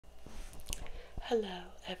Hello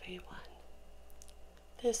everyone,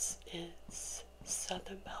 this is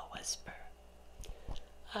Southern Belle Whisper.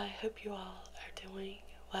 I hope you all are doing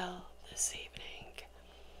well this evening.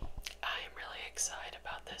 I am really excited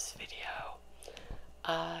about this video.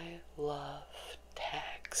 I love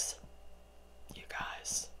tags, you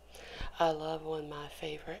guys. I love when my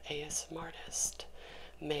favorite ASMR artists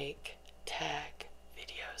make tag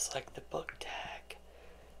videos like the book tag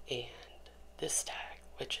and this tag,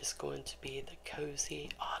 which is going to be the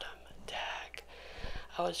Cozy Autumn tag.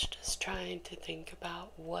 I was just trying to think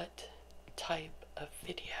about what type of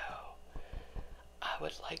video I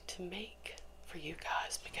would like to make for you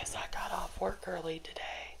guys because I got off work early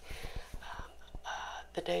today.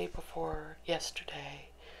 The day before yesterday,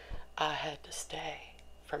 I had to stay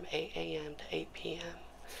from 8 a.m. to 8 p.m.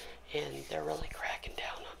 and they're really cracking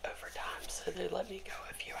down on overtime, so they let me go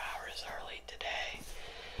a few hours early today.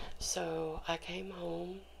 So I came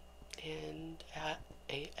home and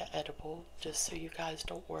ate an edible just so you guys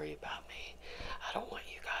don't worry about me. I don't want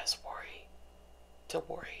you guys to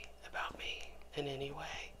worry about me in any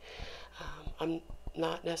way. I'm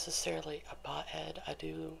not necessarily a pothead. I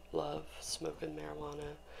do love smoking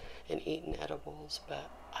marijuana and eating edibles, but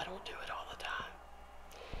I don't do it all the time.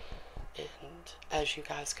 And as you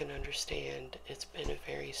guys can understand, it's been a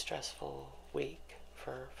very stressful week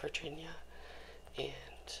for Virginia and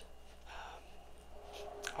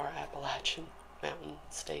our Appalachian mountain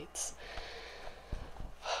states.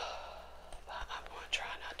 But I'm going to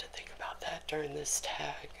try not to think about that during this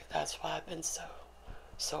tag. That's why I've been so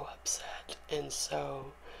upset and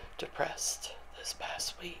so depressed this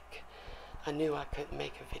past week. I knew I couldn't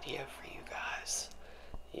make a video for you guys.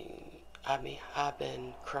 I mean, I've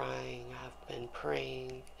been crying, I've been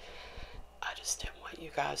praying. I just didn't want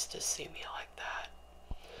you guys to see me like that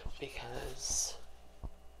because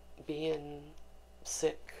being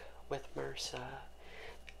sick with MRSA,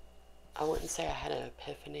 I wouldn't say I had an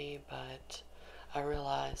epiphany, but I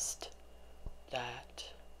realized that,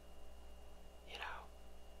 you know,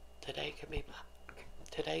 today could be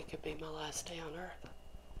my last day on earth.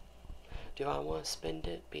 Do I want to spend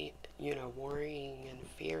it worrying and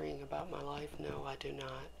fearing about my life? No, I do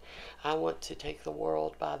not. I want to take the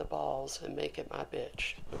world by the balls and make it my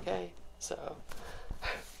bitch, okay? So,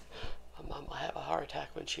 my mom will have a heart attack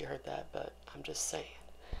when she heard that, but I'm just saying.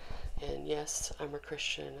 And yes, I'm a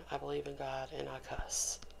Christian, I believe in God, and I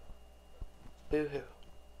cuss. Boo-hoo.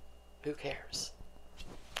 Who cares?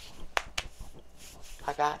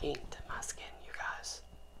 I got ink in my skin, you guys.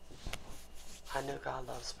 I know God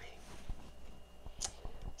loves me.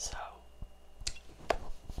 So,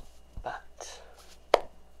 but,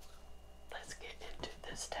 let's get into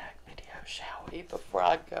this tag video, shall we? Before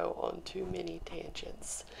I go on too many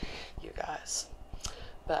tangents, you guys.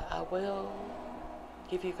 But I will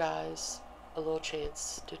give you guys a little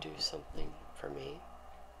chance to do something for me.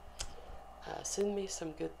 Send me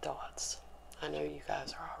some good thoughts. I know you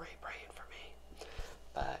guys are already praying for me.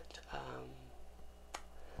 But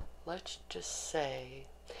let's just say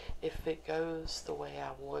if it goes the way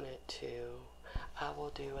I want it to, I will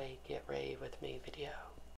do a Get Ready With Me video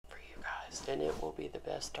for you guys. And it will be the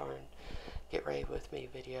best darn Get Ready With Me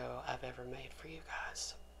video I've ever made for you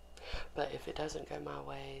guys. But if it doesn't go my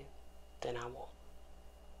way, then I won't.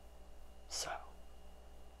 So,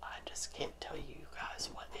 I just can't tell you guys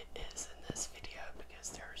what it is in this video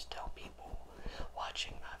because there are still people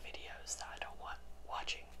watching my videos that I don't want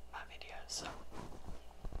watching my videos. So,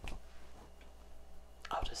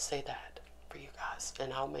 I'll just say that for you guys.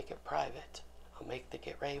 And I'll make it private. I'll make the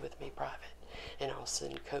Get Ready With Me private. And I'll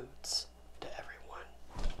send codes to everyone.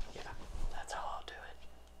 Yeah, that's how I'll do it.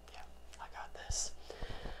 Yeah, I got this.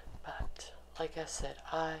 But, like I said,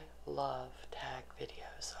 I love tag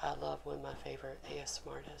videos. I love when my favorite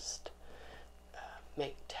ASMR artists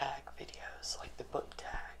make tag videos, like the book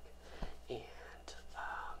tag and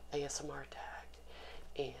ASMR tag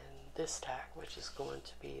and this tag, which is going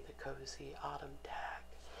to be the Cozy Autumn tag.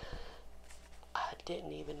 I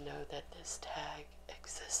didn't even know that this tag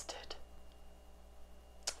existed.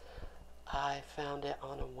 I found it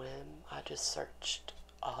on a whim. I just searched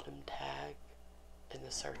Autumn tag in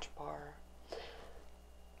the search bar,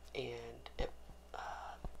 and the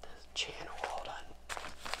channel, hold on,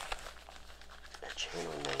 the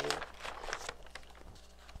channel name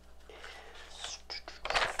is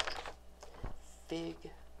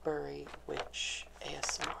Figbury Witch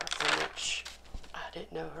ASMR, which I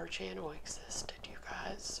didn't know her channel existed, you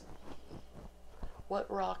guys. What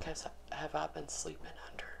rock have I been sleeping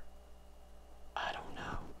under? I don't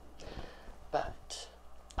know, but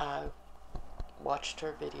I watched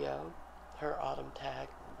her video, her autumn tag,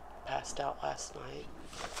 passed out last night,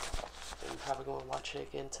 and probably going to watch it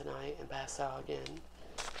again tonight and pass out again,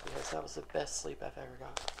 because that was the best sleep I've ever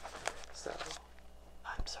got. So,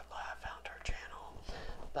 I'm so glad I found her channel.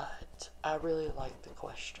 But I really like the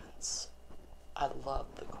questions. I love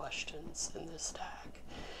the questions in this tag.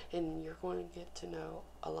 And you're going to get to know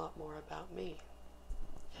a lot more about me.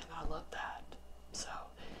 And I love that. So,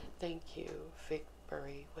 thank you, Fig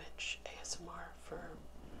Furry Witch ASMR, for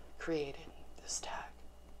creating this tag.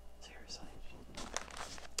 Seriously.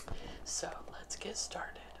 So, let's get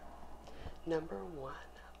started. Number 1.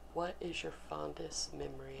 What is your fondest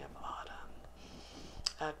memory of autumn?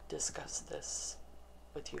 I've discussed this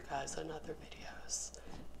with you guys in other videos.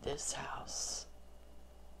 This house,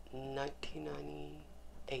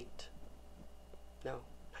 1998,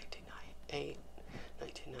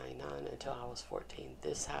 1999 until I was 14.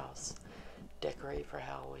 This house, decorated for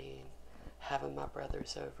Halloween, having my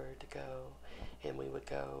brothers over to go, and we would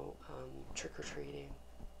go trick-or-treating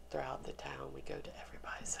throughout the town. We go to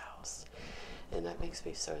everybody's house. And that makes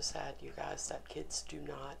me so sad, you guys, that kids do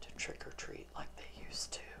not trick-or-treat like they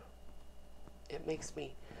used to. It makes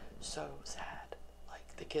me so sad. Like,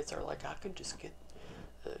 the kids are like, I can just get,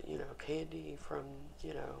 candy from,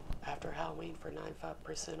 after Halloween for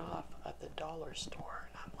 95% off at the dollar store.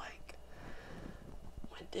 And I'm like,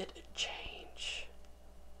 when did it change?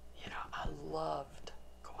 I loved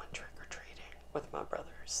going trick-or-treating with my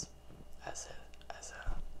brothers as a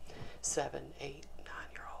 7, 8,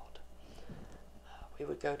 9-year-old. We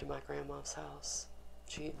would go to my grandma's house.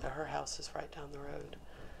 Her house is right down the road.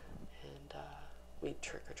 And we'd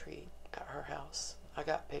trick-or-treat at her house. I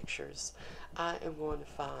got pictures. I am going to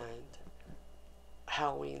find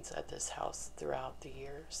Halloweens at this house throughout the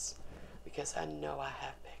years, because I know I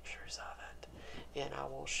have pictures of it, and I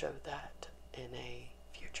will show that in a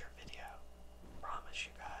future video. Promise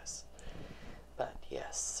you guys. But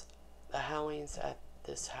yes, the Halloweens at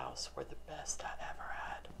this house were the best I ever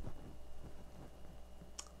had.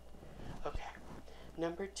 Okay.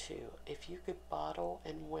 Number 2, if you could bottle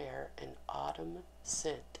and wear an autumn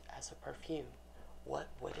scent as a perfume, what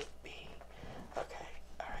would it be? Okay,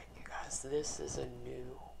 alright you guys, this is a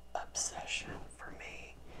new obsession for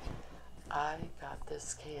me. I got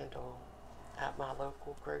this candle at my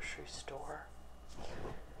local grocery store,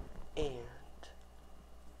 and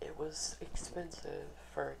it was expensive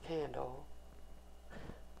for a candle,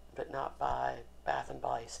 but not by Bath and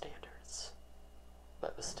Body standards,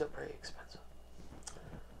 but it was still pretty expensive.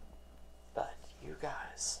 But you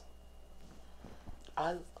guys,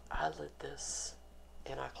 I lit this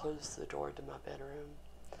and I closed the door to my bedroom,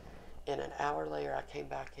 and an hour later I came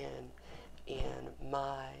back in and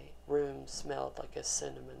my room smelled like a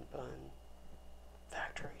cinnamon bun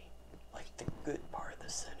factory. Like the good part of the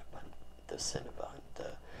cinnamon,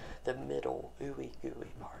 the middle ooey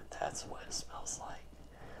gooey part. That's what it smells like.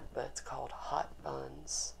 But it's called Hot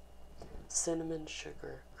Buns Cinnamon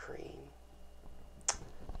Sugar Cream.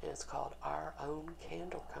 And it's called Our Own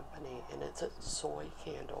Candle Company, and it's a soy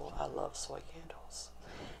candle. I love soy candles.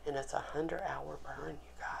 And it's a 100-hour burn,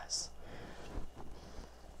 you guys.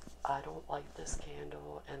 I don't like this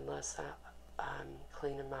candle unless I'm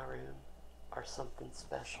cleaning my room or something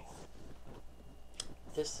special.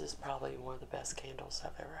 This is probably one of the best candles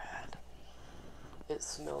I've ever had. It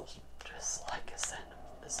smells just like a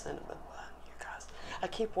cinnamon bun, you guys. I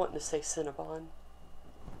keep wanting to say Cinnabon.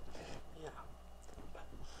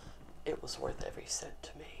 It was worth every cent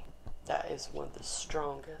to me. That is one of the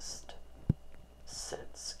strongest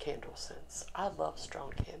scents, candle scents. I love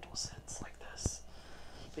strong candle scents like this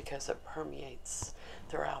because it permeates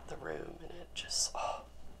throughout the room, and it just,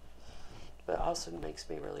 But it also makes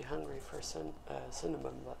me really hungry for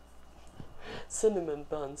cinnamon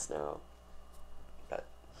buns now. But,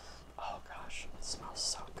 oh gosh, it smells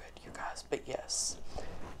so good, you guys. But yes,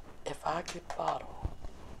 if I could bottle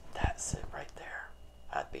that scent right there,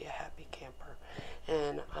 I'd be a happy camper.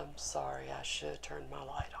 And I'm sorry, I should have turned my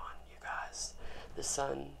light on, you guys. The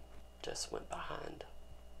sun just went behind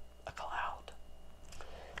a cloud.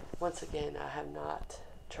 Once again, I have not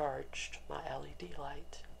charged my LED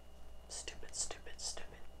light. Stupid.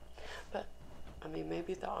 But, I mean,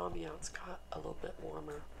 maybe the ambiance got a little bit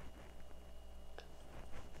warmer.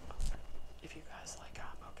 If you guys like it,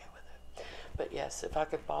 I'm okay with it. But yes, if I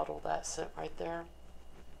could bottle that scent right there,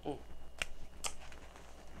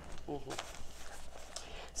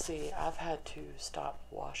 See, I've had to stop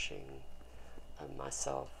washing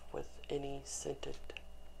myself with any scented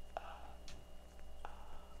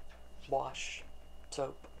wash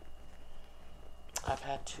soap. I've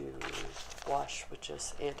had to wash with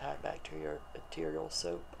just antibacterial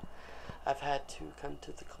soap. I've had to come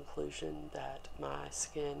to the conclusion that my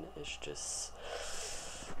skin is just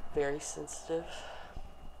very sensitive,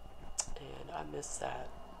 and I miss that.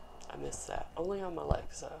 I miss that. Only on my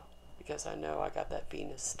legs though, because I know I got that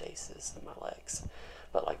Venus stasis in my legs.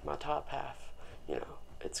 But like my top half, you know,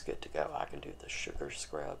 it's good to go. I can do the sugar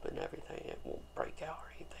scrub and everything. It won't break out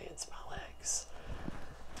or anything. It's my legs.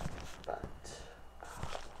 But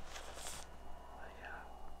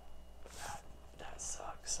yeah, that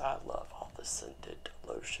sucks. I love all the scented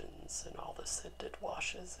lotions and all the scented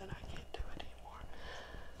washes, and I can't do it anymore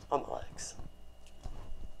on my legs.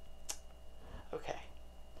 Okay.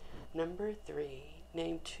 Number 3,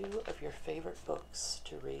 name 2 of your favorite books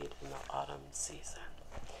to read in the autumn season.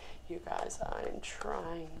 You guys, I am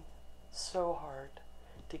trying so hard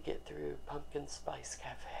to get through Pumpkin Spice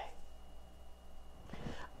Cafe.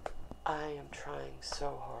 I am trying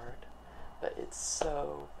so hard, but it's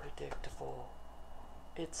so predictable.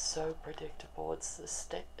 It's so predictable. It's the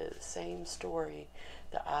same story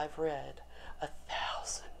that I've read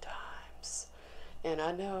 1,000 times. And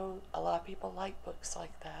I know a lot of people like books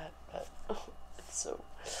like that, but it's so,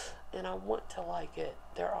 and I want to like it.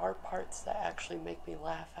 There are parts that actually make me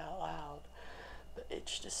laugh out loud, but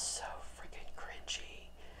it's just so freaking cringy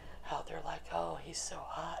how they're like, oh, he's so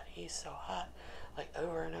hot, like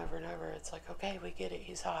over and over and over. It's like, okay, we get it,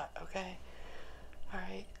 he's hot, okay,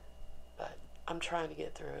 alright, but I'm trying to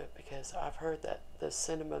get through it because I've heard that the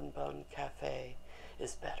Cinnamon Bun Cafe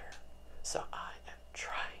is better, so I am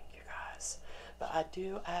trying, you guys. But I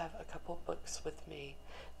do have a couple books with me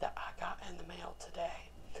that I got in the mail today.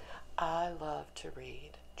 I love to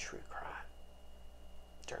read true crime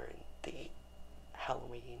during the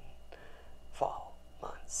Halloween fall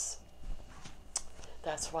months.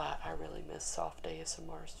 That's why I really miss Soft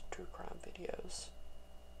ASMR's true crime videos.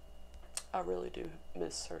 I really do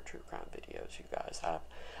miss her true crime videos, you guys.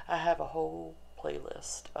 I have a whole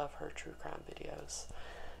playlist of her true crime videos.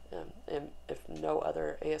 And if no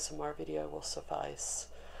other ASMR video will suffice,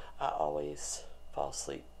 I always fall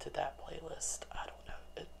asleep to that playlist. I don't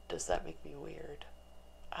know. Does that make me weird?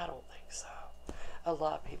 I don't think so. A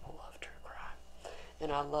lot of people love true crime.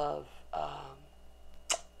 And I love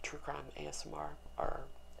true crime ASMR, or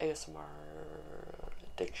ASMR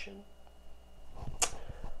addiction.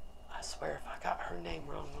 I swear if I got her name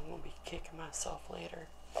wrong, I'm going to be kicking myself later.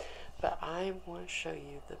 But I'm going to show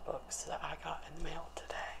you the books that I got in the mail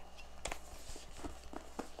today.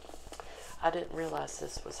 I didn't realize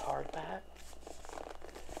this was hardback,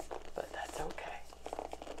 but that's okay.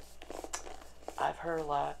 I've heard a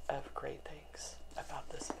lot of great things about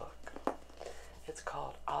this book. It's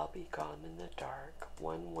called I'll Be Gone in the Dark,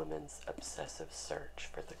 One Woman's Obsessive Search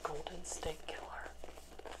for the Golden State Killer.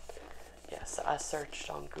 Yes, I searched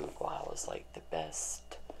on Google. I was like the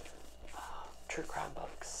best true crime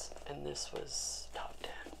books, and this was top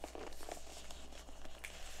 10.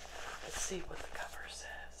 Let's see what the cover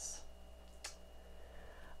says.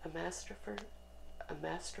 A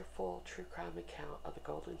masterful true crime account of the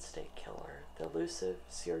Golden State Killer, the elusive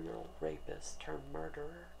serial rapist turned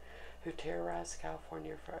murderer who terrorized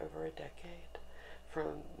California for over a decade.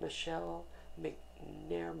 From Michelle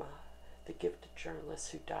McNamara, the gifted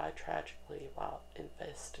journalist who died tragically while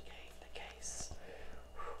investigating the case.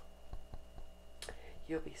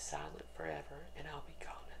 You'll be silent forever, and I'll be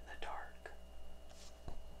gone in the dark.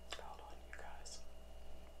 Hold on, you guys.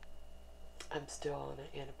 I'm still on an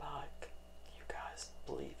antibiotic. You guys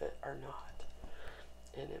believe it or not.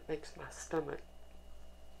 And it makes my stomach,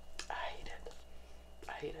 I hate it.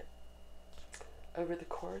 I hate it. Over the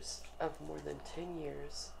course of more than 10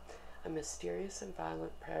 years, a mysterious and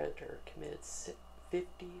violent predator committed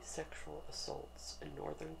 50 sexual assaults in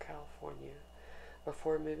Northern California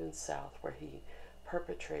before moving south, where he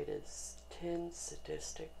perpetrated 10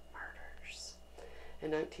 sadistic murders.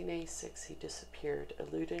 In 1986, he disappeared,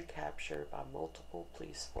 eluding capture by multiple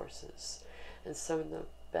police forces and some of the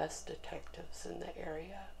best detectives in the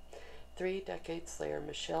area. 3 decades later,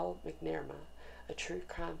 Michelle McNamara, a true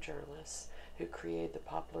crime journalist who created the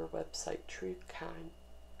popular website True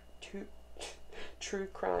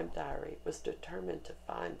Crime Diary, was determined to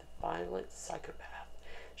find the violent psychopath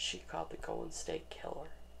she called the Golden State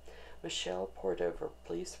Killer. Michelle pored over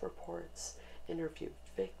police reports, interviewed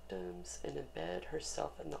victims, and embedded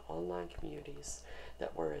herself in the online communities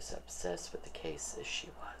that were as obsessed with the case as she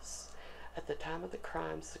was. At the time of the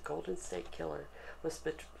crimes, the Golden State Killer was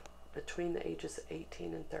between the ages of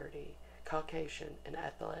 18 and 30, Caucasian and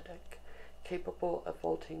athletic, capable of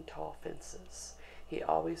vaulting tall fences. He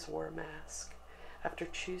always wore a mask. After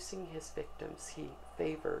choosing his victims, he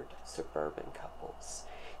favored suburban couples.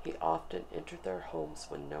 He often entered their homes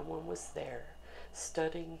when no one was there,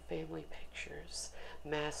 studying family pictures,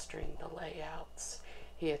 mastering the layouts.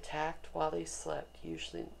 He attacked while they slept,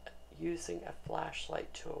 usually using a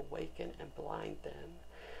flashlight to awaken and blind them.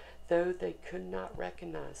 Though they could not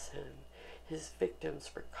recognize him, his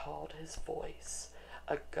victims recalled his voice,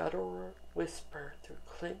 a guttural whisper through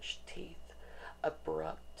clenched teeth,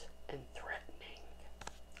 abrupt and threatening.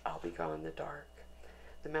 I'll be gone in the dark.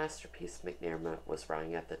 The masterpiece McNamara was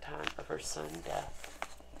writing at the time of her son's death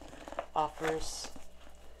offers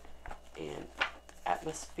an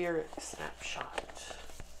atmospheric snapshot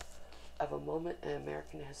of a moment in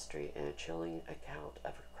American history and a chilling account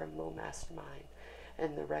of a criminal mastermind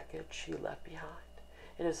and the wreckage she left behind.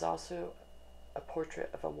 It is also a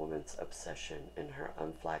portrait of a woman's obsession in her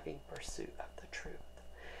unflagging pursuit of the truth.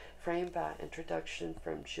 Framed by introduction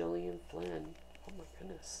from Gillian Flynn, oh my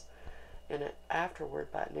goodness, and an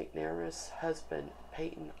afterword by McNamara's husband,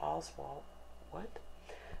 Peyton Oswalt. What?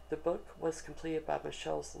 The book was completed by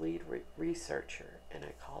Michelle's lead researcher and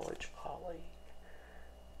a college colleague.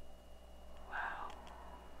 Wow.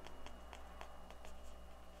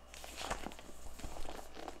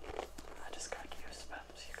 I just got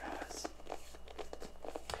goosebumps, you guys.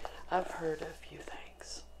 I've heard a few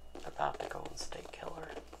things about the Golden State Killer.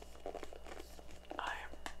 I'm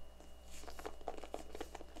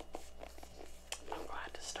going to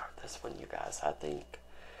have to start this one, you guys. I think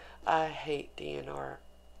I hate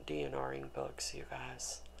DNRing books, you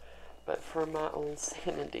guys. But for my own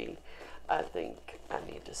sanity, I think I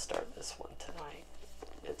need to start this one tonight.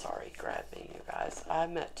 It's already grabbed me, you guys. I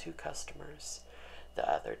met 2 customers the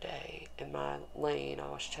other day in my lane. I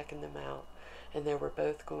was checking them out, and they were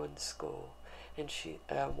both going to school. And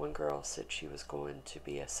one girl said she was going to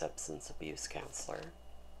be a substance abuse counselor.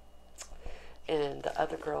 And the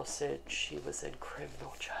other girl said she was in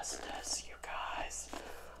criminal justice, you guys.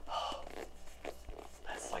 Oh,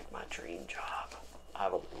 that's like my dream job. I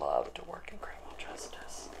would love to work in criminal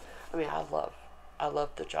justice. I mean, I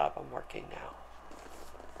love the job I'm working now.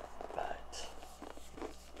 But,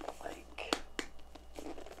 like,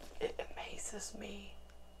 it amazes me.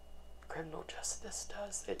 Criminal justice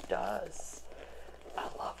does. It does. I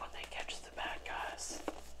love when they catch the bad guys.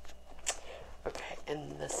 Okay,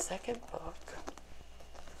 and the second book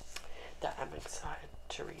that I'm excited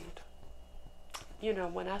to read. You know,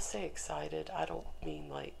 when I say excited, I don't mean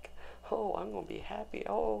like, oh, I'm going to be happy.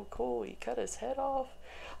 Oh, cool, he cut his head off.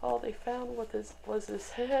 All they found was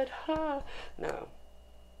his head. Huh? No,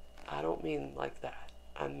 I don't mean like that.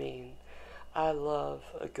 I mean, I love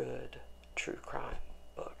a good true crime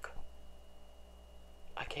book.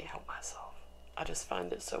 I can't help myself. I just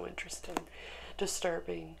find it so interesting,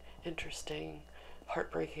 disturbing, interesting,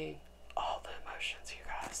 heartbreaking, all the emotions, you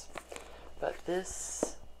guys. But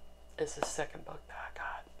this is the second book that I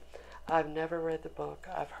got. I've never read the book.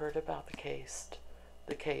 I've heard about the case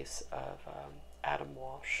of Adam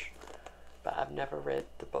Walsh, but I've never read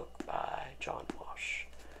the book by John Walsh.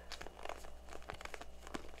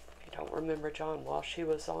 If you don't remember John Walsh, he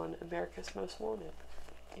was on America's Most Wanted.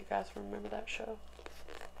 You guys remember that show?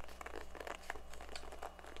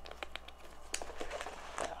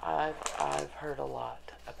 I've heard a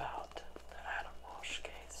lot about the Adam Walsh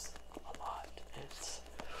case. A lot.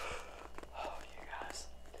 Oh, you guys.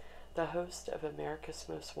 The host of America's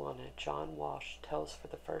Most Wanted, John Walsh, tells for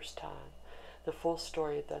the first time the full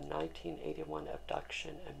story of the 1981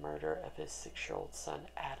 abduction and murder of his 6-year-old son,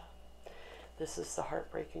 Adam. This is the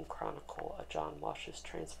heartbreaking chronicle of John Walsh's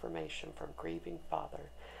transformation from grieving father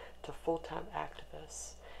to full-time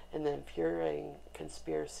activist, and the infuriating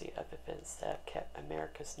conspiracy of events that have kept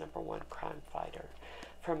America's #1 crime fighter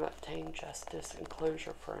from obtaining justice and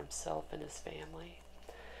closure for himself and his family.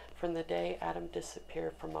 From the day Adam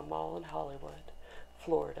disappeared from a mall in Hollywood,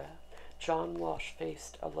 Florida, John Walsh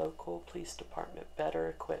faced a local police department better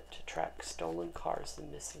equipped to track stolen cars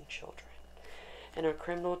and missing children, and a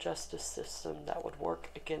criminal justice system that would work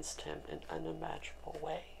against him in unimaginable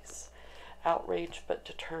ways. Outraged but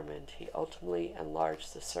determined, he ultimately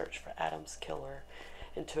enlarged the search for Adam's killer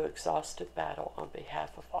into exhaustive battle on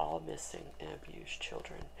behalf of all missing and abused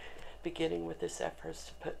children, beginning with his efforts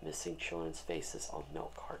to put missing children's faces on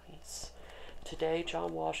milk cartons. Today,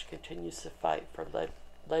 John Walsh continues to fight for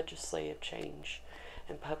legislative change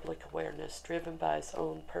and public awareness, driven by his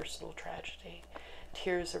own personal tragedy.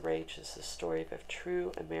 Tears of Rage is the story of a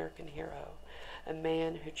true American hero, a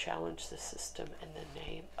man who challenged the system in the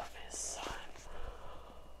name of his son.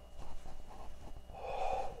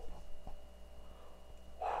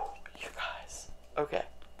 You guys. Okay.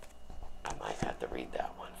 I might have to read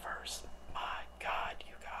that one first. My God,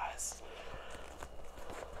 you guys.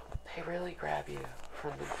 They really grab you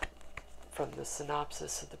from the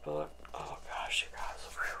synopsis of the book. Oh gosh, you guys.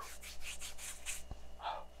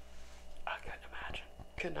 Oh, I couldn't imagine.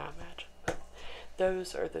 could not imagine. But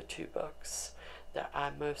those are the two books that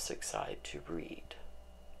I'm most excited to read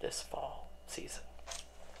this fall season.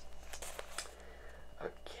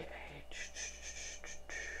 Okay.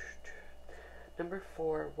 Number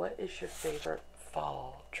 4, what is your favorite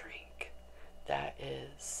fall drink? That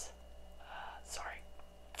is,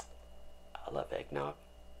 I love eggnog.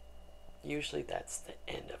 Usually that's the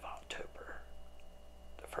end of October,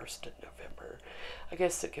 the 1st of November. I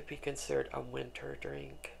guess it could be considered a winter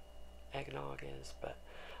drink, eggnog is, but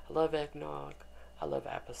I love eggnog. I love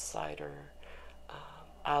apple cider.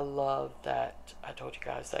 I love that, I told you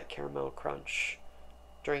guys, that caramel crunch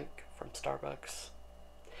drink from Starbucks.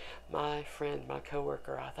 My friend, my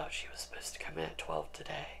coworker, I thought she was supposed to come in at 12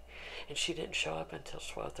 today, and she didn't show up until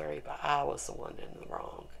 12:30, but I was the one in the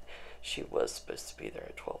wrong. She was supposed to be there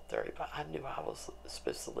at 12:30, but I knew I was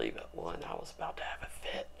supposed to leave at 1. I was about to have a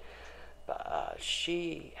fit. But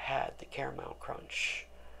she had the caramel crunch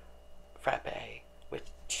frappe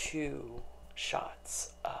with 2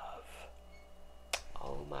 shots of,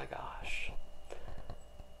 oh my gosh,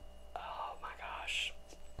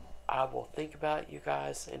 I will think about you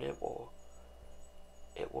guys, and it will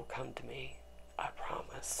come to me, I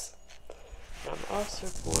promise. And I'm also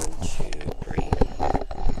going to bring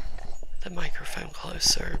the microphone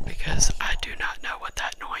closer because I do not know what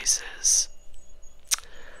that noise is.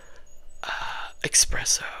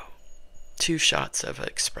 Espresso. 2 shots of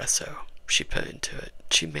espresso she put into it.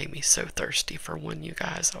 She made me so thirsty for one, you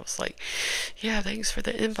guys. I was like, yeah, thanks for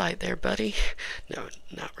the invite there, buddy. No,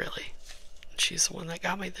 not really. She's the one that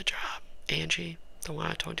got me the job. Angie, the one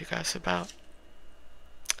I told you guys about.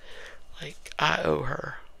 Like, I owe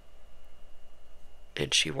her.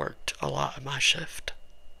 And she worked a lot of my shifts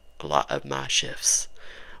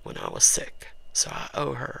when I was sick. So I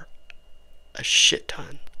owe her a shit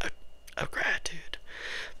ton of gratitude.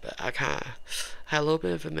 But I kind of had a little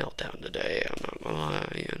bit of a meltdown today. I'm not gonna lie,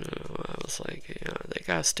 I was like, they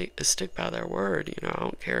gotta stick by their word. I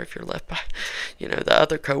don't care if you're left by, the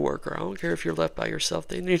other coworker. I don't care if you're left by yourself.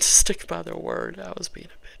 They need to stick by their word. I was being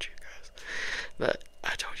a bitch, you guys. But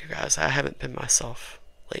I told you guys, I haven't been myself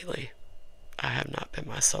lately. I have not been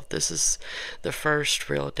myself. This is the first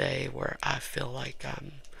real day where I feel like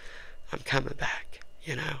I'm coming back,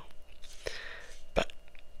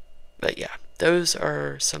 But yeah, those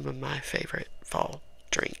are some of my favorite fall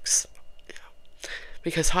drinks.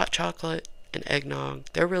 Because hot chocolate and eggnog,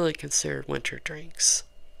 they're really considered winter drinks.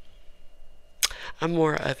 I'm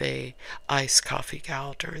more of a iced coffee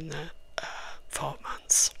gal during the fall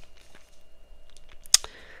months.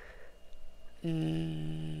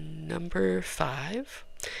 Number 5.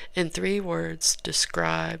 In 3 words,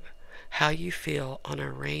 describe how you feel on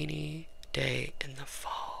a rainy day in the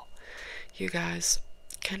fall. You guys,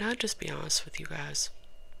 can I just be honest with you guys?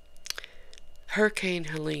 Hurricane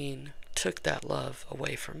Helene took that love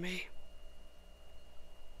away from me.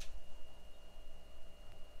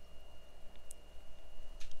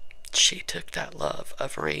 She took that love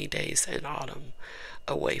of rainy days in autumn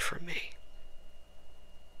away from me.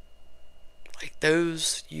 Like,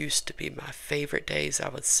 those used to be my favorite days. I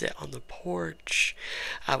would sit on the porch.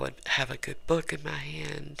 I would have a good book in my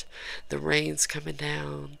hand. The rain's coming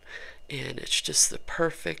down. And it's just the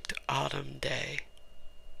perfect autumn day.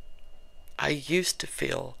 I used to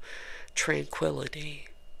feel tranquility,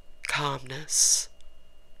 calmness,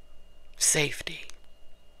 safety.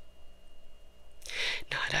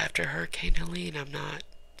 Not after Hurricane Helene, I'm not.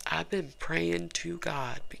 I've been praying to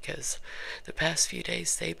God because the past few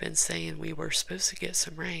days they've been saying we were supposed to get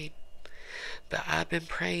some rain. But I've been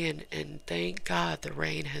praying, and thank God the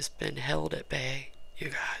rain has been held at bay, you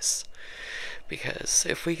guys. Because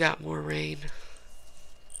if we got more rain,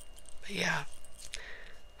 but yeah,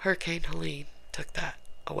 Hurricane Helene took that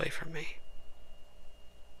away from me.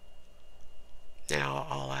 Now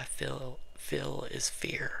all I feel is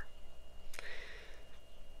fear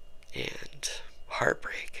and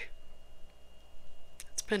heartbreak.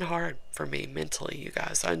 It's been hard for me mentally, you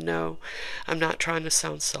guys. I know I'm not trying to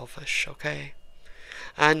sound selfish, okay?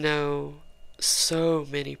 I know so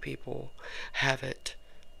many people have it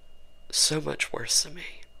so much worse than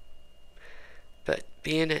me. But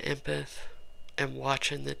being an empath and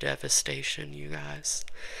watching the devastation, you guys,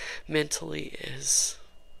 mentally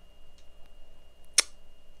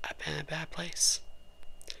I've been in a bad place.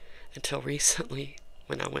 Until recently,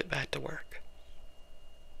 when I went back to work.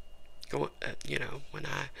 When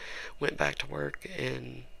I went back to work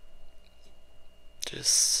and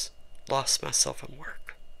just lost myself in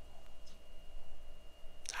work.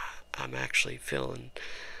 I'm actually feeling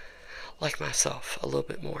like myself a little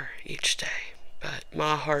bit more each day. But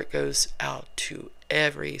my heart goes out to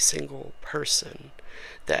every single person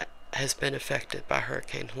that has been affected by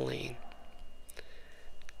Hurricane Helene.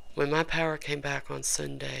 When my power came back on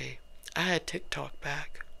Sunday, I had TikTok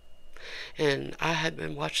back. And I had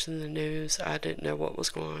been watching the news. I didn't know what was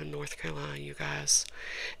going on in North Carolina, you guys.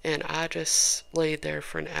 And I just laid there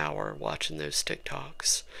for an hour watching those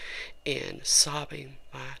TikToks and sobbing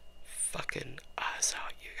my fucking eyes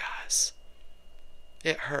out, you guys.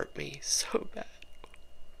 It hurt me so bad.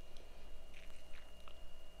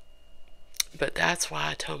 But that's why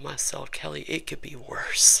I tell myself, Kelly, it could be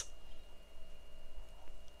worse.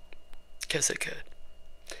 Because it could.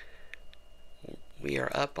 We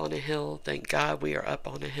are up on a hill. Thank God we are up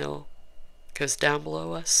on a hill. Because down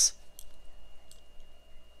below us,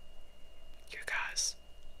 you guys,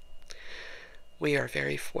 we are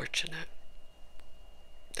very fortunate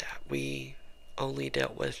that we only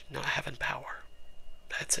dealt with not having power.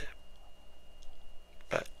 That's it.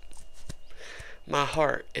 But my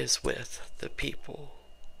heart is with the people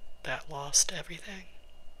that lost everything.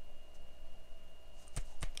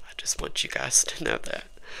 I just want you guys to know that.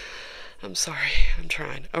 I'm sorry. I'm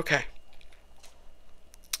trying. Okay.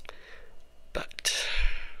 But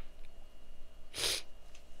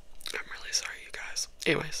I'm really sorry, you guys.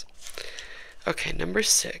 Anyways. Okay, number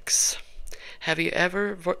 6. Have you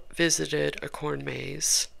ever visited a corn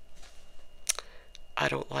maze? I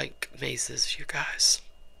don't like mazes, you guys.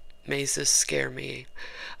 Mazes scare me.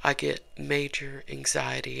 I get major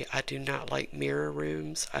anxiety. I do not like mirror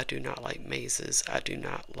rooms. I do not like mazes. I do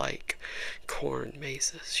not like corn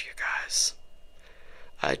mazes, you guys.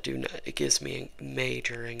 I do not. It gives me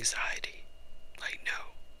major anxiety. Like,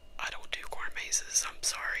 no, I don't do corn mazes. I'm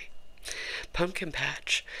sorry. Pumpkin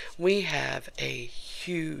patch. We have a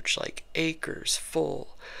huge, like, acres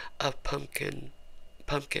full of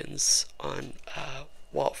pumpkins on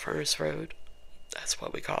Walt Furnace Road. That's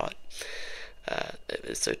what we call it.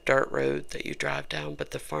 It's a dirt road that you drive down,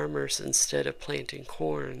 but the farmers, instead of planting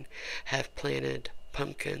corn, have planted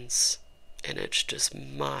pumpkins, and it's just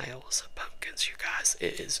miles of pumpkins, you guys.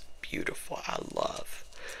 It is beautiful. I love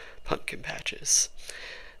pumpkin patches.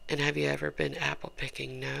 And have you ever been apple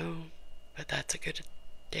picking? No, but that's a good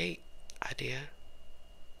date idea.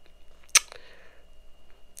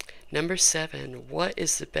 Number 7, what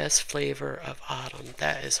is the best flavor of autumn?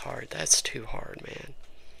 That is hard. That's too hard, man.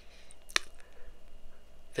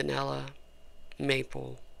 Vanilla,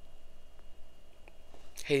 maple,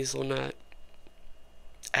 hazelnut,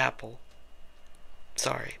 apple.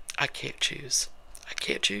 Sorry, I can't choose. I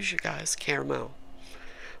can't choose, you guys. Caramel.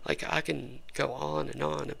 Like, I can go on and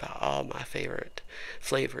on about all my favorite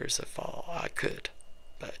flavors of fall. I could,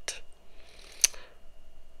 but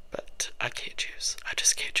I can't choose. I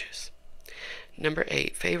just can't choose. Number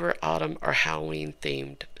 8, favorite autumn or Halloween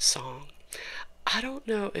themed song. I don't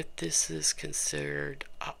know if this is considered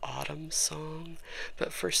an autumn song,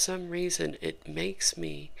 but for some reason it makes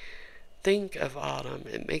me think of autumn.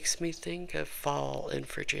 It makes me think of fall in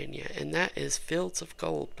Virginia, and that is Fields of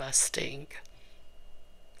Gold by Sting.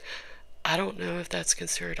 I don't know if that's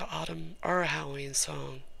considered an autumn or a Halloween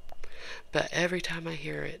song, but every time I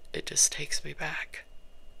hear it, it just takes me back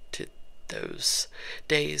to those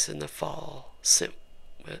days in the fall spent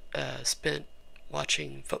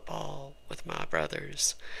watching football with my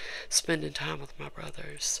brothers, spending time with my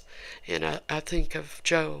brothers. And I think of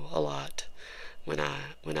Joe a lot when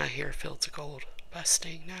I hear Fields of Gold by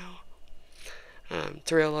Sting now.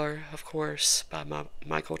 Thriller, of course, by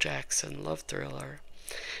Michael Jackson. Love Thriller.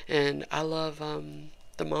 And I love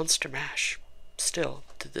the Monster Mash still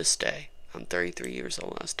to this day. I'm 33 years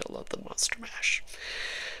old and I still love the Monster Mash.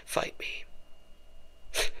 Fight me.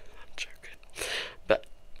 I'm joking. But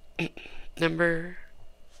number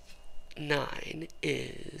 9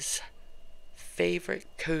 is favorite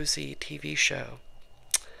cozy TV show.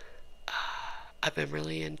 I've been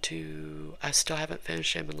really into, I still haven't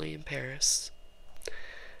finished Emily in Paris.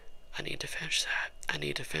 I need to finish that. I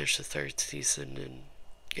need to finish the 3rd season and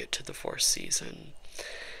get to the 4th season.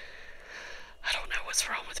 I don't know what's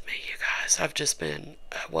wrong with me, you guys. I've just been,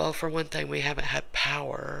 well, for one thing, we haven't had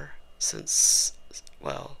power since,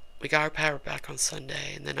 well, we got our power back on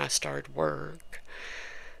Sunday, and then I started work,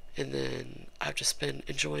 and then I've just been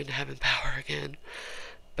enjoying having power again.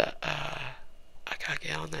 But I gotta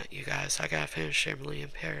get on that, you guys. I gotta finish Emily in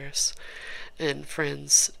Paris. And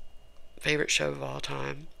Friends, favorite show of all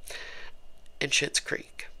time, and Schitt's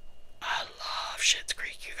Creek. I love Schitt's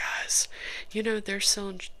Creek, you guys. You know, they're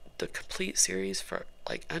selling the complete series for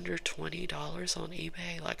like under $20 on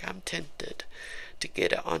eBay. Like, I'm tempted to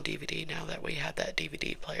get it on DVD now that we have that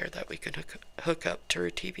DVD player that we can hook up to our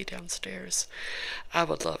TV downstairs. I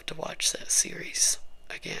would love to watch that series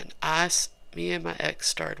again. I me and my ex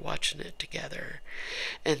started watching it together.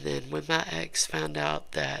 And then when my ex found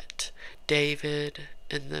out that David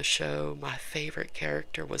in the show, my favorite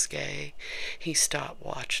character, was gay, he stopped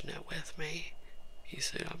watching it with me. He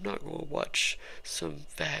said, I'm not going to watch some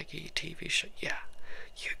faggy TV show. Yeah,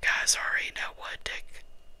 you guys already know what dick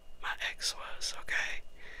my ex was, okay?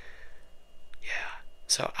 Yeah.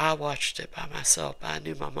 So I watched it by myself, but I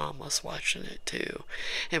knew my mom was watching it too.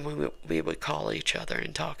 And we would call each other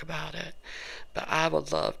and talk about it. But I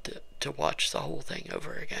would love to watch the whole thing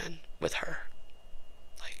over again with her.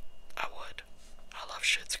 Like, I would. I love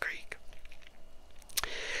Schitt's Creek.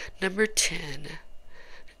 Number 10.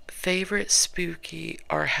 Favorite spooky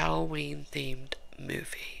or Halloween themed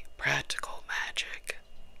movie? Practical Magic.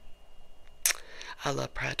 I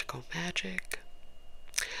love Practical Magic.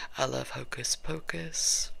 I love Hocus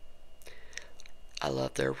Pocus. I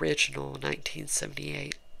love the original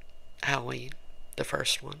 1978 Halloween, the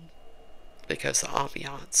first one, because the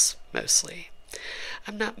ambiance, mostly.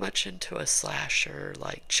 I'm not much into a slasher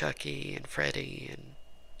like Chucky and Freddy and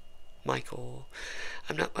Michael.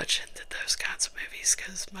 I'm not much into those kinds of movies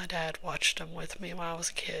because my dad watched them with me when I was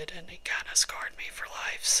a kid and it kind of scarred me for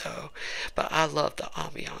life. So, but I love the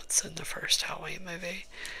ambiance in the first Halloween movie.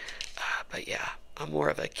 But yeah, I'm more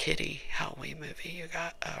of a kiddie Halloween movie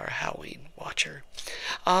or Halloween watcher.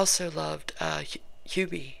 I also loved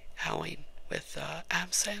Hubie Halloween with Adam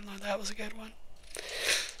Sandler. That was a good one.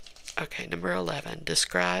 Okay, number 11.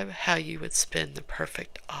 Describe how you would spend the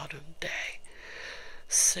perfect autumn day.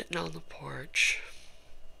 Sitting on the porch,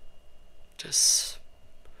 just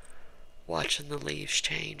watching the leaves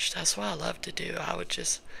change. That's what I love to do. I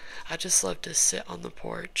just love to sit on the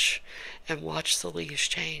porch and watch the leaves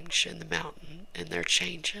change in the mountain, and they're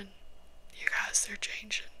changing. You guys, they're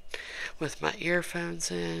changing. With my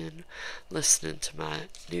earphones in, listening to my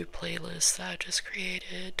new playlist that I just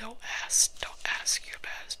created. Don't ask, you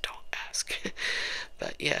guys, don't ask.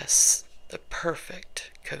 But yes, the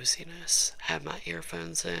perfect coziness. Have my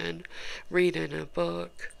earphones in, reading a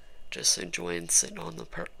book, just enjoying sitting on the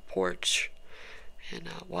porch and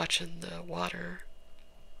watching the water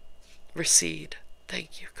recede.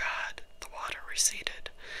 Thank you, God. The water receded.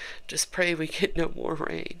 Just pray we get no more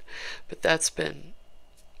rain. But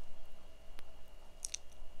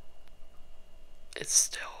it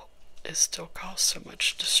still caused so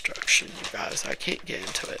much destruction, you guys. I can't get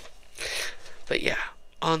into it. But yeah,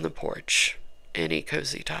 on the porch. Any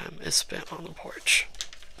cozy time is spent on the porch.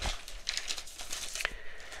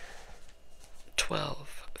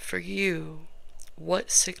 12. For you,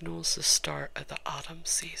 what signals the start of the autumn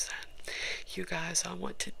season? You guys, I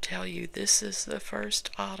want to tell you this is the first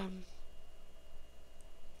autumn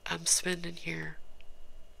I'm spending here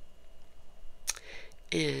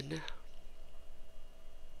in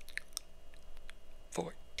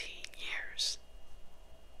 14 years.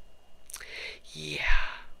 Yeah.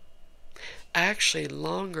 Actually,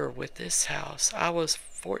 longer with this house. I was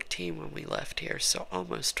 14 when we left here, so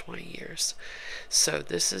almost 20 years. So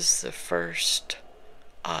this is the first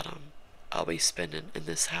autumn I'll be spending in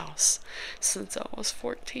this house since I was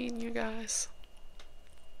 14, you guys.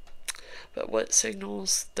 But what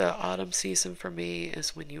signals the autumn season for me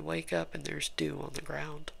is when you wake up and there's dew on the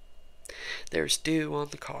ground. There's dew on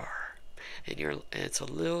the car. And it's a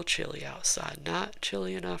little chilly outside. Not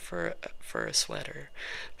chilly enough for a sweater,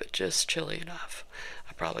 but just chilly enough.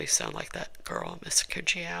 I probably sound like that girl on Miss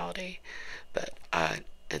Congeniality. And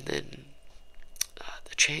then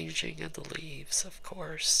the changing of the leaves, of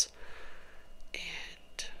course.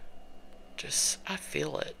 And just, I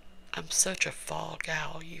feel it. I'm such a fall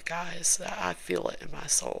gal, you guys, that I feel it in my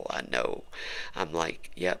soul. I know. I'm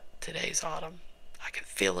like, yep, today's autumn. I can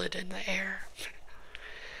feel it in the air.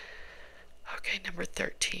 Okay, number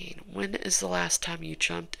 13. When is the last time you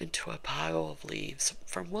jumped into a pile of leaves?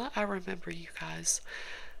 From what I remember, you guys,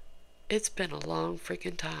 it's been a long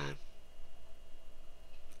freaking time.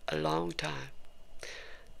 A long time.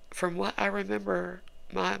 From what I remember,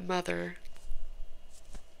 my mother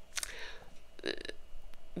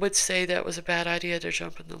would say that was a bad idea to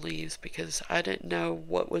jump in the leaves because I didn't know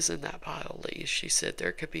what was in that pile of leaves. She said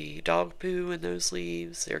there could be dog poo in those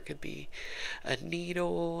leaves. There could be a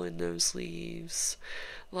needle in those leaves.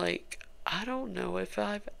 Like, I don't know if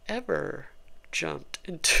I've ever jumped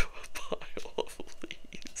into a pile of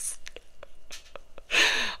leaves.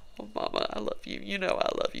 Oh, Mama, I love you. You know I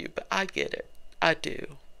love you, but I get it. I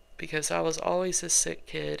do. Because I was always a sick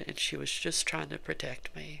kid and she was just trying to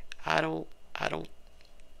protect me. I don't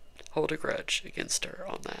hold a grudge against her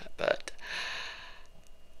on that, but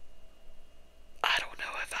I don't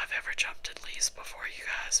know if I've ever jumped in leaves before, you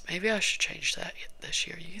guys. Maybe I should change that this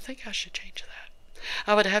year. You think I should change that?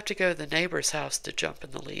 I would have to go to the neighbor's house to jump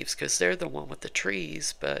in the leaves because they're the one with the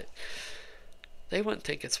trees, but they wouldn't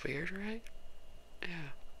think it's weird, right?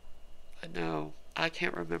 Yeah. No, I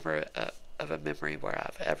can't remember of a memory where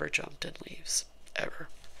I've ever jumped in leaves. Ever.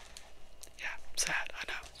 Yeah, sad, I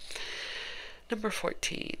know. Number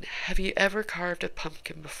 14. Have you ever carved a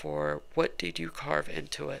pumpkin before? What did you carve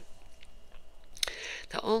into it?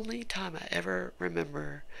 The only time I ever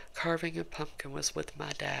remember carving a pumpkin was with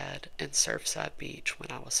my dad in Surfside Beach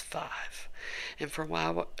when I was 5. And from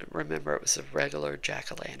what I remember, it was a regular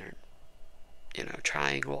jack-o'-lantern. You know,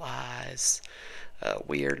 triangle eyes,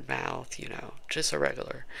 weird mouth, you know, just a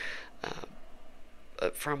regular.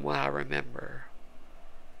 But from what I remember,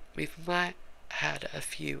 we might had a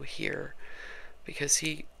few here because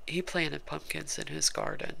he planted pumpkins in his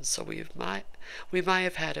garden, so we might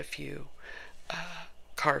have had a few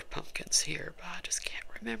carved pumpkins here, but I just can't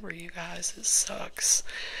remember, you guys. It sucks.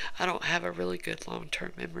 I don't have a really good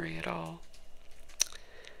long-term memory at all.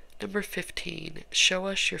 Number 15. Show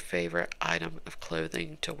us your favorite item of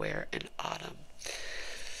clothing to wear in autumn.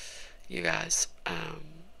 You guys,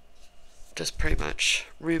 just pretty much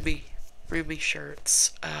roomy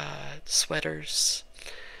shirts, sweaters.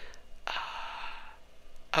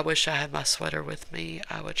 I wish I had my sweater with me.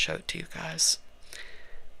 I would show it to you guys.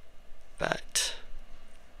 But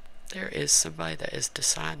there is somebody that is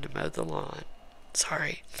deciding to mow the lawn.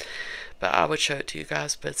 Sorry. But I would show it to you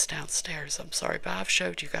guys, but it's downstairs. I'm sorry, but I've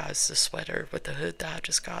showed you guys the sweater with the hood that I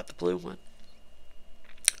just got, the blue one.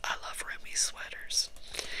 I love roomy sweaters.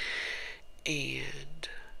 And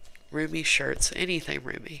roomy shirts, anything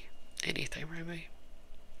roomy. Anything roomy.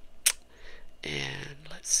 And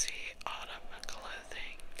let's see, autumn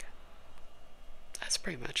clothing. That's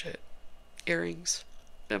pretty much it. Earrings.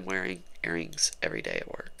 Been wearing earrings every day at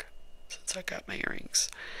work since I got my earrings.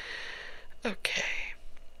 Okay.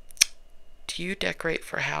 Do you decorate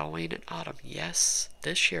for Halloween in autumn? Yes,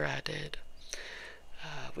 this year I did.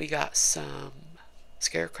 We got some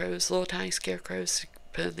scarecrows, little tiny scarecrows,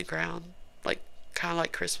 put in the ground, like kind of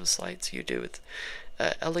like Christmas lights you do with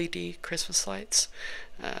LED Christmas lights.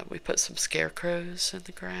 We put some scarecrows in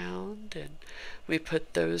the ground, and we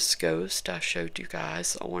put those ghosts I showed you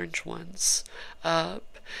guys, the orange ones, up,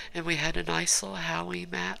 and we had a nice little Halloween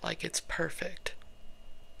mat. Like, it's perfect.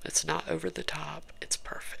 It's not over the top. It's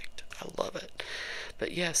perfect. I love it.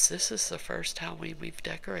 But yes, this is the first Halloween we've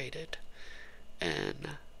decorated,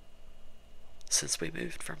 and since we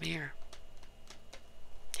moved from here.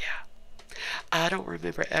 Yeah. I don't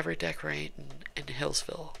remember ever decorating in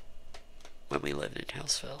Hillsville when we lived in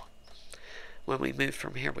Hillsville. When we moved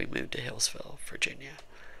from here, we moved to Hillsville, Virginia.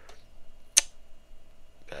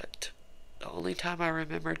 But the only time I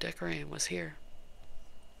remember decorating was here.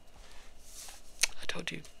 I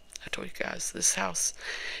told you guys, this house,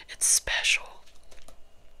 it's special.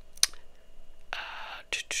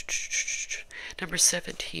 Number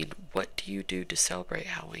 17, what do you do to celebrate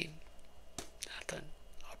Halloween? Nothing.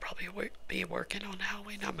 I'll probably be working on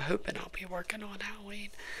Halloween. I'm hoping I'll be working on Halloween.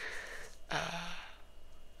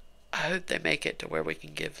 I hope they make it to where we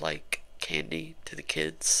can give, like, candy to the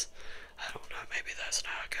kids. I don't know, maybe that's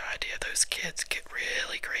not a good idea. Those kids get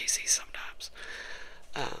really crazy sometimes.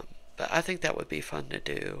 But I think that would be fun to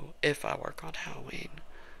do if I work on Halloween.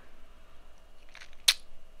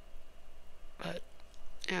 But,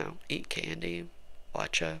 you know, eat candy,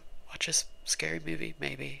 watch a scary movie,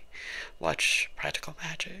 maybe. Watch Practical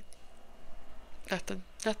Magic.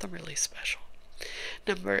 Nothing really special.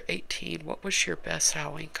 Number 18, what was your best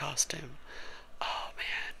Halloween costume? Oh,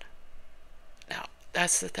 man. Now,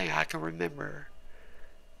 that's the thing. I can remember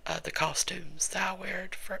the costumes that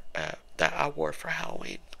I wore for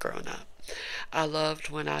Halloween growing up. I loved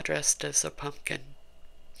when I dressed as a pumpkin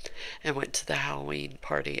and went to the Halloween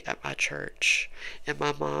party at my church, and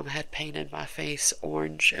my mom had painted my face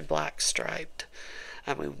orange and black striped.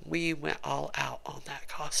 I mean, we went all out on that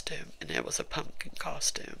costume, and it was a pumpkin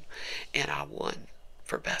costume, and I won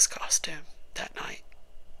for best costume that night.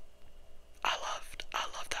 I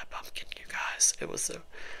loved that pumpkin, you guys. It was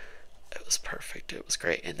perfect. It was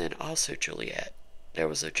great. And then also Juliet. There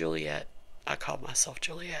was a Juliet, I called myself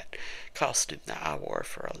Juliet, costume that I wore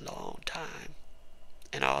for a long time.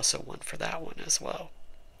 And I also won for that one as well.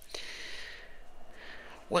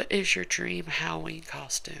 What is your dream Halloween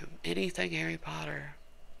costume? Anything Harry Potter.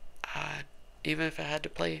 Even if I had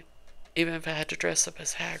to dress up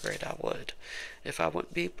as Hagrid, I would. If I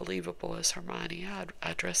wouldn't be believable as Hermione,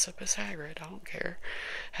 I'd dress up as Hagrid. I don't care.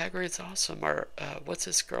 Hagrid's awesome. Or, what's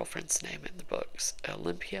his girlfriend's name in the books?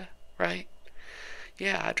 Olympia, right?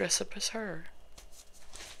 Yeah, I dress up as her.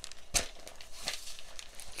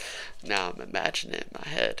 Now I'm imagining it in my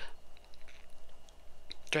head.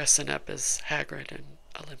 dressing up as Hagrid and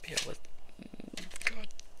Olympia with... God,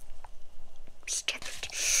 stop it.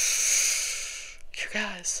 You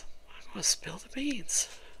guys, I'm going to spill the beans.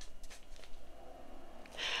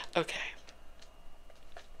 Okay.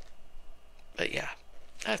 But yeah,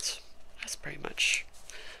 that's pretty much...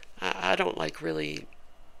 I don't like really...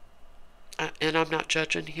 and I'm not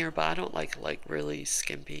judging here, but I don't like really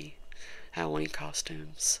skimpy Halloween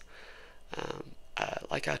costumes.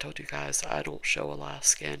 Like I told you guys, I don't show a lot of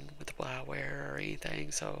skin with what I wear or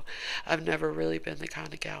anything, so I've never really been the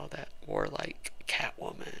kind of gal that wore like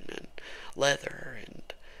Catwoman and leather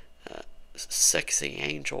and sexy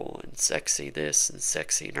angel and sexy this and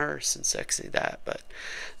sexy nurse and sexy that, but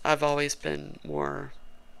I've always been more,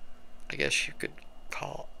 I guess you could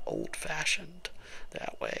call, old-fashioned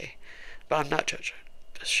that way. But I'm not judging.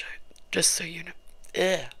 Just so you know.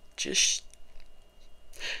 Yeah, just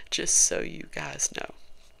so you guys know.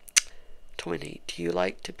 20. Do you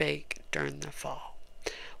like to bake during the fall?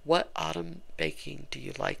 What autumn baking do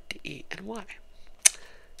you like to eat and why?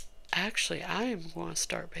 Actually, I am going to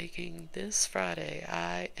start baking this Friday.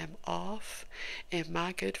 I am off, and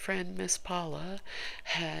my good friend Miss Paula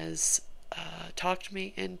has talked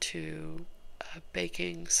me into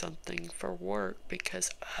baking something for work because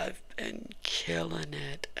I've been killing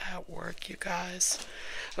it at work, you guys.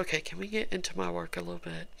 Okay, can we get into my work a little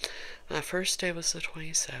bit? My first day was the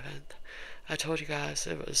 27th. I told you guys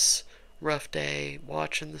it was a rough day,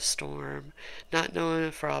 watching the storm, not knowing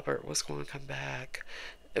if Robert was going to come back.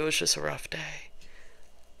 It was just a rough day.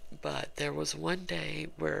 But there was one day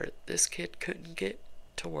where this kid couldn't get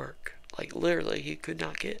to work. Like, literally, he could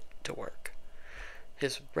not get to work.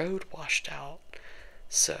 His road washed out.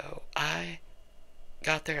 So I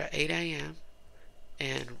got there at 8 a.m.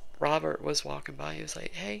 and Robert was walking by. He was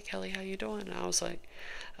like, "Hey, Kelly, how you doing?" And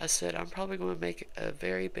I said, "I'm probably going to make a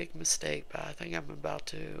very big mistake, but I think I'm about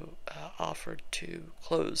to offer to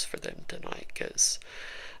close for them tonight because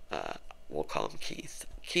we'll call him Keith.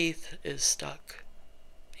 Keith is stuck.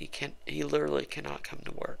 He literally cannot come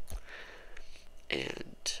to work."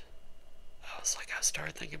 And I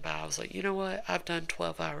started thinking about it. I was like, you know what? I've done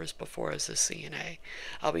 12 hours before as a CNA.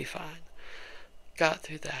 I'll be fine. Got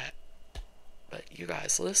through that. But you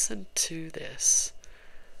guys, listen to this.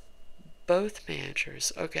 Both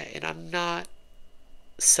managers, okay, and I'm not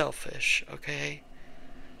selfish, okay?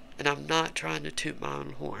 And I'm not trying to toot my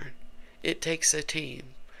own horn. It takes a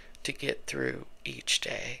team to get through each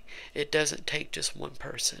day. It doesn't take just one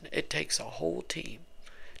person. It takes a whole team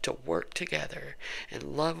to work together and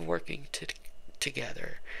love working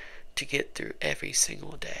together to get through every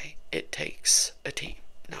single day. It takes a team.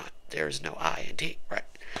 There's no I in team, right?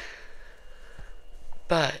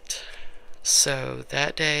 But so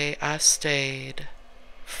that day I stayed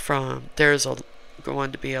there's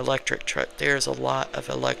going to be electric truck. There's a lot of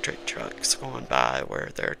electric trucks going by where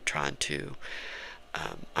they're trying to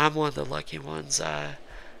I'm one of the lucky ones.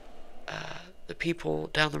 The people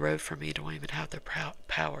down the road from me don't even have their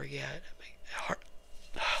power yet.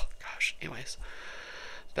 Oh gosh. Anyways,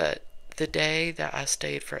 but the day that I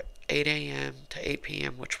stayed for 8 a.m. to 8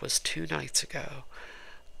 p.m., which was 2 nights ago,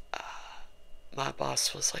 my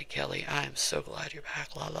boss was like, "Kelly, I am so glad you're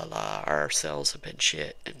back, la la la, our sales have been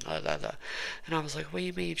shit, and la la la." And I was like, "What do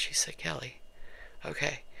you mean?" She said, "Kelly,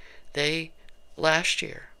 okay, last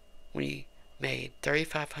year, we made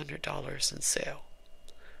 $3,500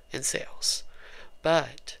 in sales,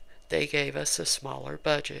 but they gave us a smaller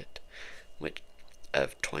budget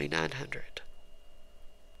of $2,900.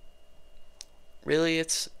 Really,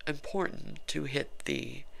 it's important to hit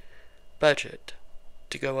the budget,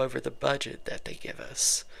 to go over the budget that they give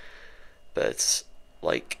us, but it's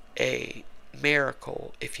like a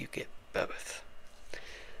miracle if you get both."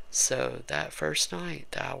 So that first night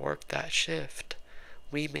that I worked that shift,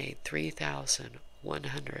 we made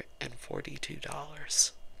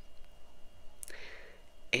 $3,142.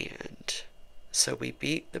 And so we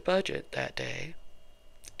beat the budget that day,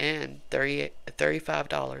 and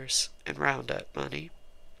 $35 in roundup money.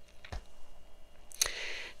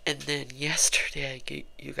 And then yesterday,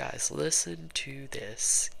 you guys, listen to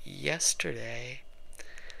this. Yesterday,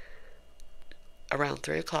 around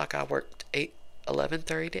 3 o'clock, I worked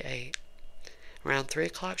 11:30 to 8. Around 3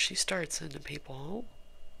 o'clock, she started sending people home.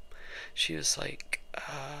 She was like,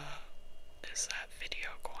 is that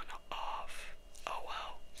video going off? Oh,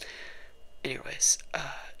 well. Anyways,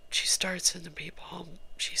 she started sending people home.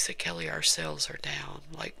 She said, "Kelly, our sales are down,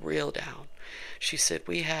 like real down." She said,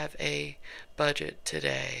 "We have a budget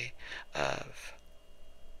today of,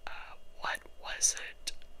 what was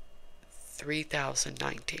it?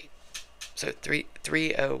 3,019. So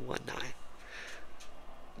 3019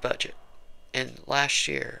 budget. And last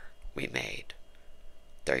year we made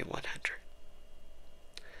 3,100.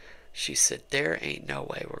 She said, there ain't no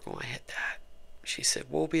way we're going to hit that. She said,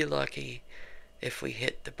 we'll be lucky if we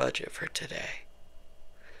hit the budget for today.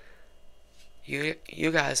 You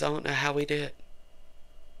guys, I don't know how we did it.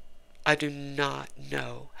 I do not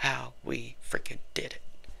know how we freaking did it.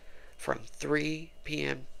 From 3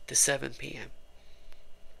 p.m. to 7 p.m.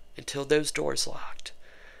 until those doors locked.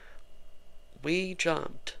 We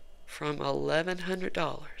jumped from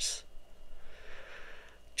 $1,100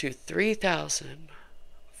 to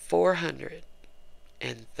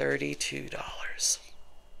 $3,432.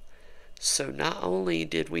 So not only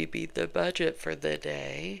did we beat the budget for the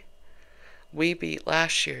day, we beat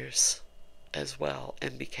last year's as well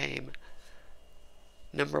and became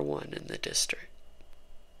number one in the district.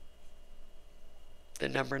 The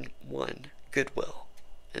number one Goodwill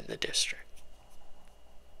in the district.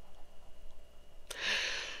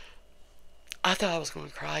 I thought I was going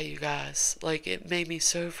to cry, you guys. Like, it made me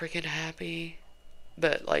so freaking happy.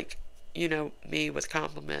 But, like, you know, me with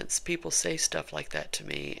compliments, people say stuff like that to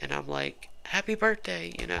me, and I'm like, happy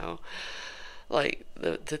birthday, you know. Like,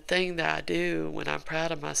 the thing that I do when I'm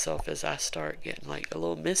proud of myself is I start getting, like, a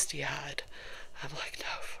little misty-eyed. I'm like, no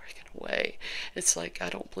freaking way. It's like I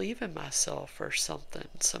don't believe in myself or something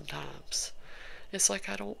sometimes. It's like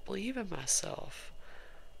I don't believe in myself.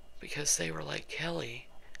 Because they were like, Kelly,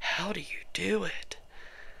 how do you do it?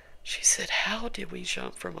 She said, how did we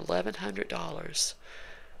jump from $1,100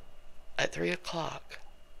 at 3 o'clock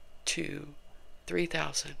to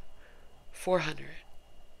 3,400?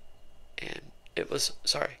 And it was,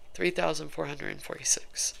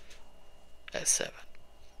 3,446 at 7.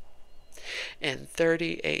 And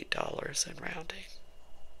 $38 in rounding.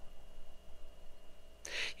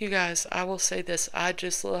 You guys, I will say this, I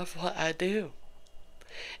just love what I do.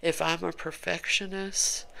 If I'm a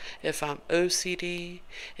perfectionist, if I'm OCD,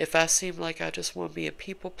 if I seem like I just want to be a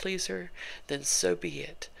people pleaser, then so be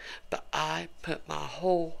it. But I put my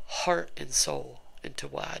whole heart and soul into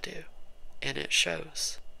what I do. And it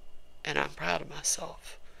shows. And I'm proud of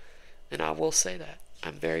myself. And I will say that.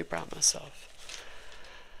 I'm very proud of myself.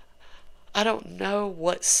 I don't know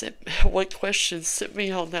what questions sent me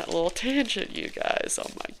on that little tangent, you guys. Oh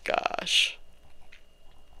my gosh.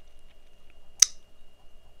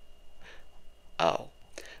 Oh,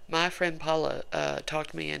 my friend Paula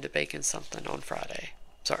talked me into baking something on Friday.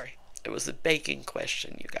 Sorry, it was a baking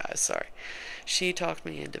question, you guys. Sorry. She talked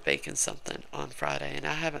me into baking something on Friday, and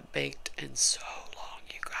I haven't baked in so long,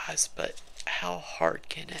 you guys. But how hard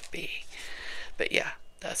can it be? But yeah,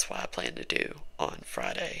 that's what I plan to do on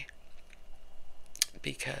Friday.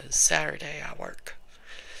 Because Saturday I work.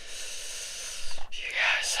 You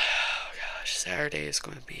guys, oh gosh, Saturday is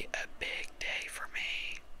going to be a big day for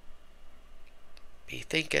me. Be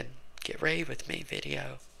thinking, get ready with me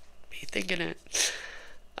video. Be thinking it.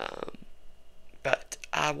 But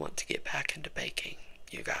I want to get back into baking,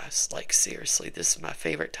 you guys. Like, seriously, this is my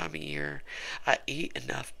favorite time of year. I eat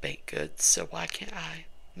enough baked goods, so why can't I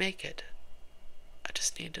make it? I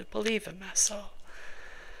just need to believe in myself.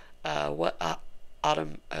 What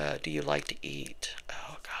autumn do you like to eat?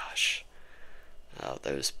 Oh gosh.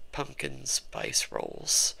 Those pumpkin spice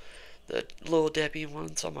rolls. The Little Debbie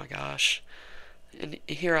ones, oh my gosh. And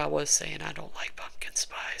here I was saying I don't like pumpkin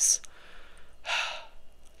spice.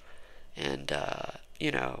 And,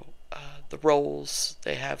 you know, the rolls,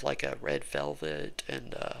 they have like a red velvet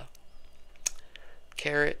and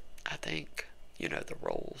carrot, I think. You know, the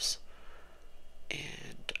rolls.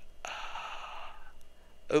 And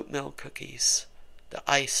oatmeal cookies. The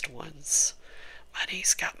iced ones. My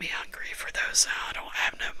niece got me hungry for those. I don't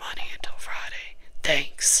have no money until Friday.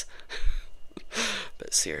 Thanks.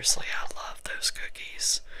 But seriously, I love those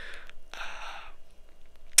cookies.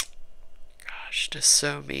 Gosh, just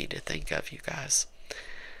so me to think of, you guys.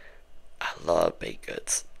 I love baked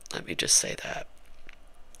goods. Let me just say that.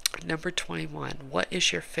 Number 21. What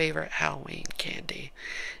is your favorite Halloween candy?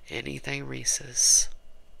 Anything Reese's.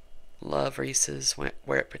 Love Reese's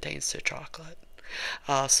where it pertains to chocolate.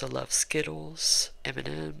 I also love Skittles,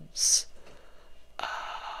 M&M's.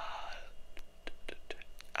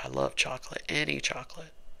 I love chocolate, any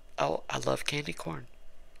chocolate. Oh, I love candy corn,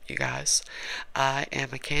 you guys. I am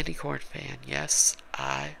a candy corn fan. Yes,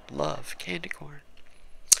 I love candy corn.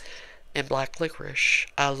 And black licorice.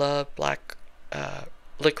 I love black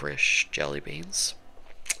licorice jelly beans.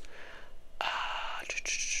 Let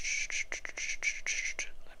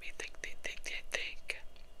me think.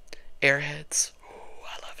 Airheads. Ooh,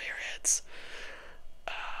 I love Airheads.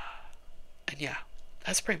 And yeah,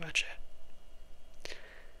 that's pretty much it.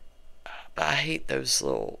 But I hate those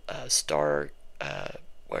little star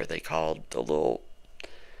what are they called? The little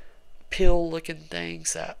pill-looking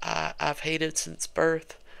things that I've hated since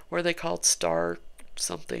birth. What are they called? Star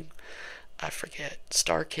something? I forget.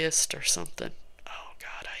 Star-Kissed or something. Oh,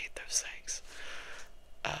 God, I hate those things.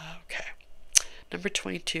 Okay. Number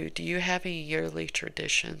 22. Do you have any yearly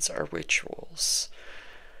traditions or rituals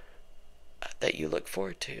that you look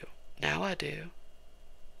forward to? Now I do.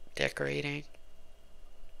 Decorating.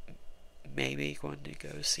 Maybe going to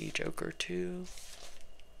go see Joker 2.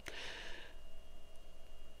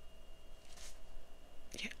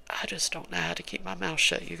 Yeah, I just don't know how to keep my mouth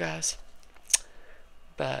shut, you guys.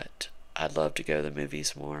 But I'd love to go to the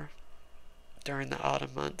movies more during the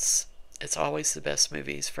autumn months. It's always the best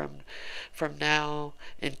movies from now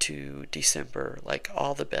into December. Like,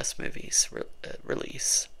 all the best movies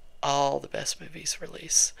release. All the best movies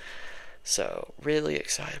release. So, really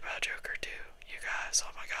excited about Joker 2. You guys,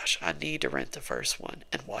 oh my gosh. I need to rent the first one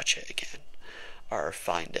and watch it again. Or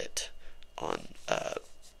find it on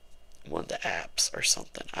one of the apps or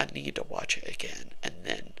something. I need to watch it again. And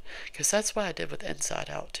then, because that's what I did with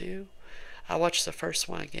Inside Out 2. I watched the first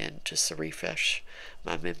one again just to refresh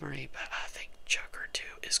my memory, but I think Joker 2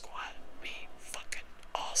 is going to be fucking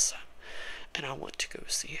awesome. And I want to go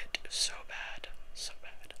see it so bad. So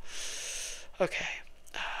bad. Okay.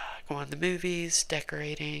 Going to the movies,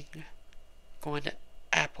 decorating, going to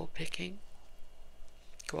apple picking,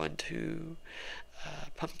 going to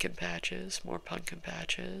pumpkin patches, more pumpkin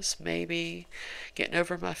patches, maybe getting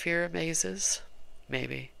over my fear of mazes,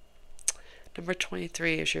 maybe. Number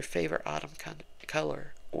 23 is your favorite autumn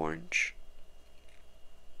color, orange.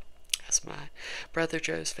 That's my brother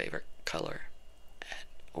Joe's favorite color,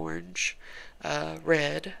 orange.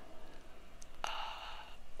 Red,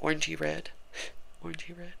 orangey red,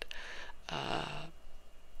 orangey red,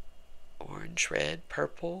 orange, red,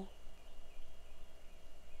 purple.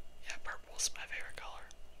 Yeah, purple's my favorite color.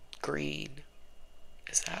 Green.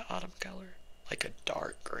 Is that autumn color? Like a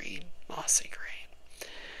dark green, mossy green.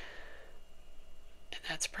 And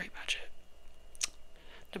that's pretty much it.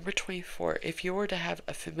 Number 24. If you were to have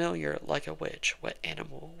a familiar like a witch, what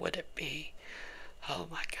animal would it be? Oh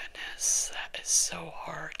my goodness. That is so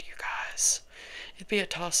hard, you guys. It'd be a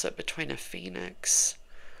toss-up between a phoenix,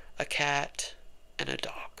 a cat, and a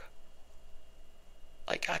dog.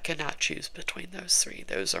 Like, I cannot choose between those three.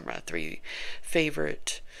 Those are my three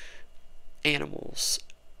favorite animals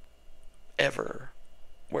ever,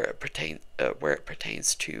 where it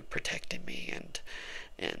pertains to protecting me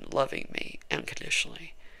and loving me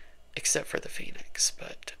unconditionally, except for the phoenix.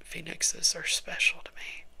 But phoenixes are special to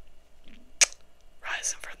me.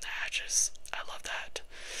 Rising from the ashes, I love that.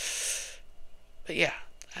 But yeah,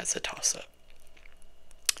 that's a toss-up.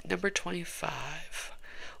 Number 25.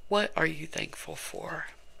 What are you thankful for?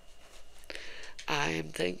 I am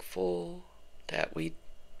thankful that we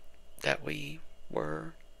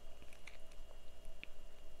were,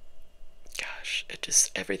 gosh, it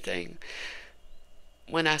just, everything.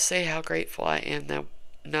 When I say how grateful I am that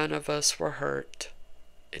none of us were hurt,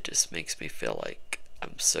 it just makes me feel like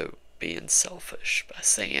I'm so being selfish by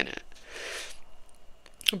saying it.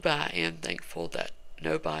 But I am thankful that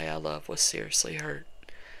nobody I love was seriously hurt.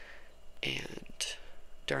 And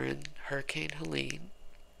during Hurricane Helene,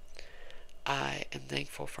 I am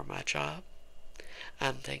thankful for my job.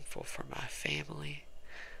 I'm thankful for my family.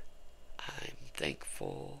 I'm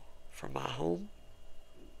thankful for my home.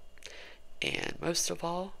 And most of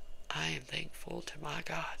all, I am thankful to my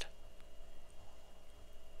God.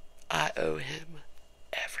 I owe him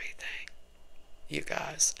everything, you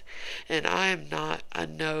guys. And I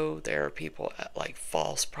know there are people like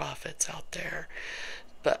false prophets out there,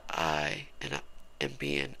 but I am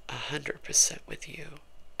being 100% with you.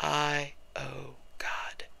 I owe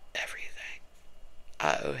God everything.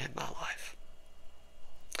 I owe him my life.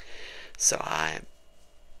 So I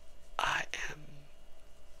am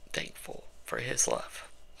thankful for his love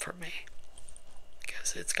for me,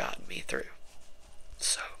 because it's gotten me through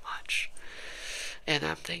so much. And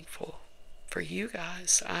I'm thankful for you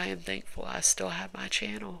guys. I am thankful I still have my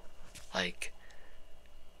channel. Like,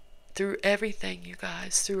 through everything, you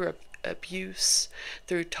guys, through abuse,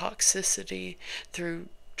 through toxicity, through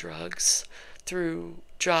drugs, through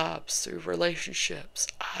jobs, through relationships,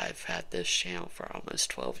 I've had this channel for almost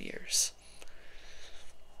 12 years.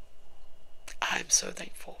 I'm so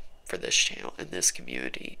thankful for this channel and this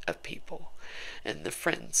community of people and the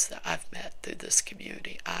friends that I've met through this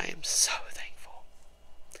community. I am so thankful.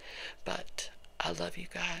 But I love you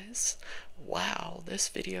guys. Wow, this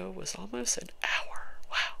video was almost an hour.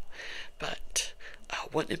 Wow. But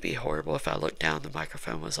wouldn't it be horrible if I looked down and the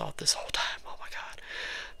microphone was off this whole time? Oh my God.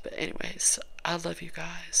 But anyways, I love you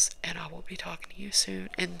guys, and I will be talking to you soon.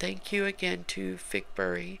 And thank you again to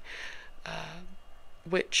Figbury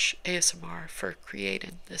Witch ASMR for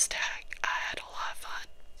creating this tag. I had a lot of fun,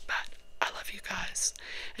 but I love you guys,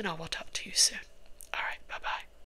 and I will talk to you soon. Alright, bye bye.